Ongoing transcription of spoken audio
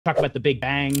talk about the Big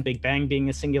Bang being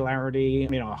a singularity,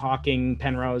 Hawking,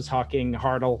 Penrose, Hawking,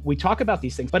 Hartle. We talk about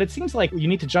these things, but it seems like you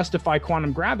need to justify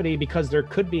quantum gravity because there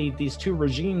could be these two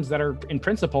regimes that are in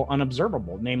principle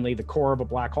unobservable, namely the core of a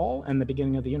black hole and the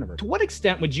beginning of the universe. To what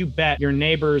extent would you bet your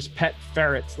neighbor's pet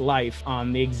ferret's life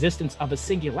on the existence of a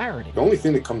singularity? The only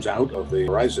thing that comes out of the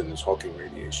horizon is Hawking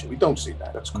radiation. We don't see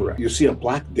that. That's correct. You see a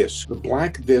black disk. The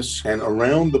black disk, and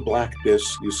around the black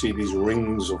disk, you see these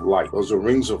rings of light. Those are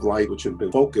rings of light which have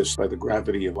been focused by the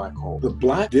gravity of a black hole. The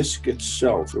black disk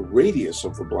itself, the radius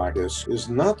of the black disk, is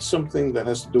not something that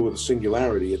has to do with a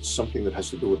singularity. It's something that has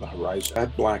to do with the horizon.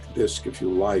 That black disk, if you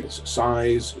like, its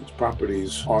size, its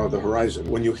properties are the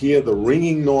horizon. When you hear the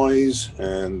ringing noise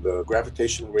and the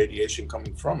gravitational radiation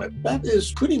coming from it, that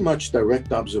is pretty much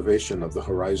direct observation of the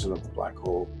horizon of the black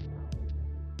hole.